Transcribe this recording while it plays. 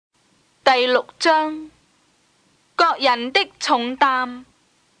第6章，各人的重擔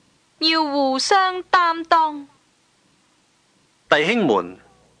要互相擔當。弟兄們，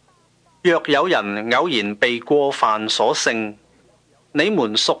若有人偶然被過犯所勝，你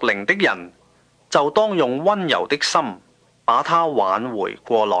們屬靈的人就當用溫柔的心把他挽回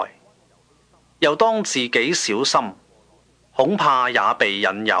過來，又當自己小心，恐怕也被引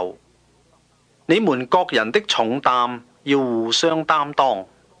誘。你們各人的重擔要互相擔當，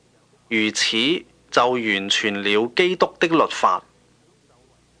如此就完全了基督的律法。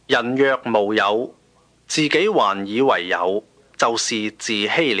人若無有，自己還以為有，就是自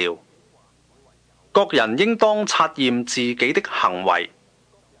欺了。各人應當察驗自己的行為，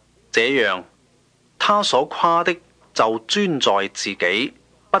這樣他所誇的就專在自己，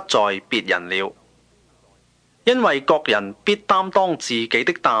不在別人了。因為各人必擔當自己的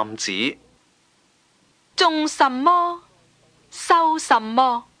擔子。種什麼，收什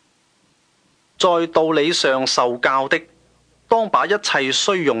麼。在道理上受教的，當把一切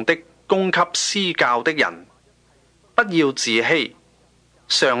需用的供給施教的人，不要自欺。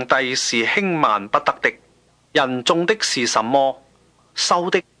上帝是輕慢不得的，人種的是什麼，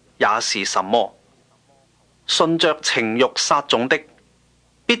收的也是什麼。順着情慾撒種的，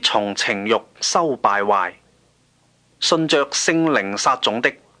必從情慾收敗壞；順着聖靈撒種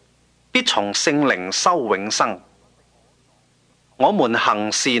的，必從聖靈收永生。我們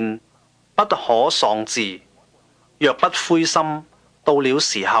行善不可喪志，若不灰心，到了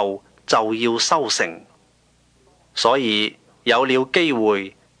時候就要收成。所以有了機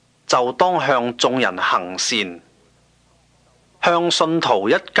會，就當向眾人行善，向信徒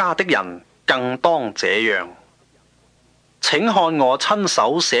一家的人更當這樣。請看我親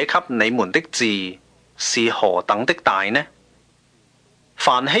手寫給你們的字是何等的大呢？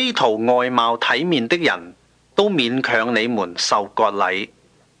凡希圖外貌體面的人都勉強你們受割禮，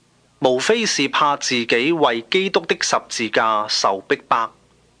無非是怕自己為基督的十字架受逼迫。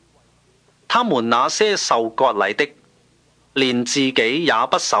他們那些受割禮的，連自己也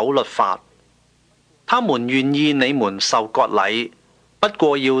不守律法，他們願意你們受割禮，不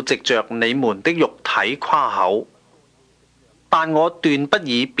過要藉着你們的肉體誇口。但我斷不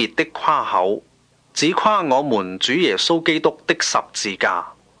以別的誇口，只誇我們主耶穌基督的十字架。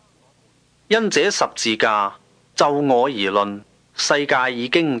因這十字架，就我而論，世界已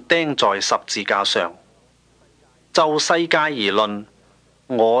經釘在十字架上；就世界而論，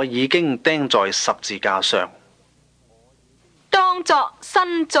我已經釘在十字架上。當作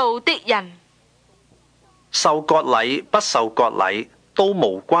新造的人，受割禮不受割禮都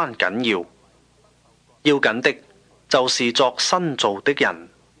無關緊要，要緊的就是作新造的人。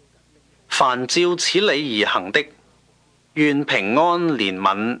凡照此理而行的，願平安憐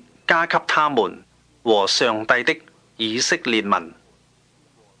憫加給他們和上帝的以色列民。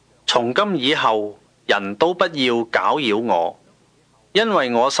從今以後，人都不要攪擾我，因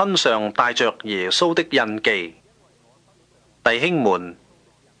為我身上帶着耶穌的印記。弟兄們，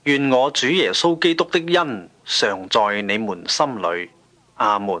願我主耶穌基督的恩常在你們心裏。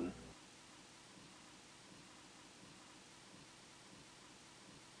阿門。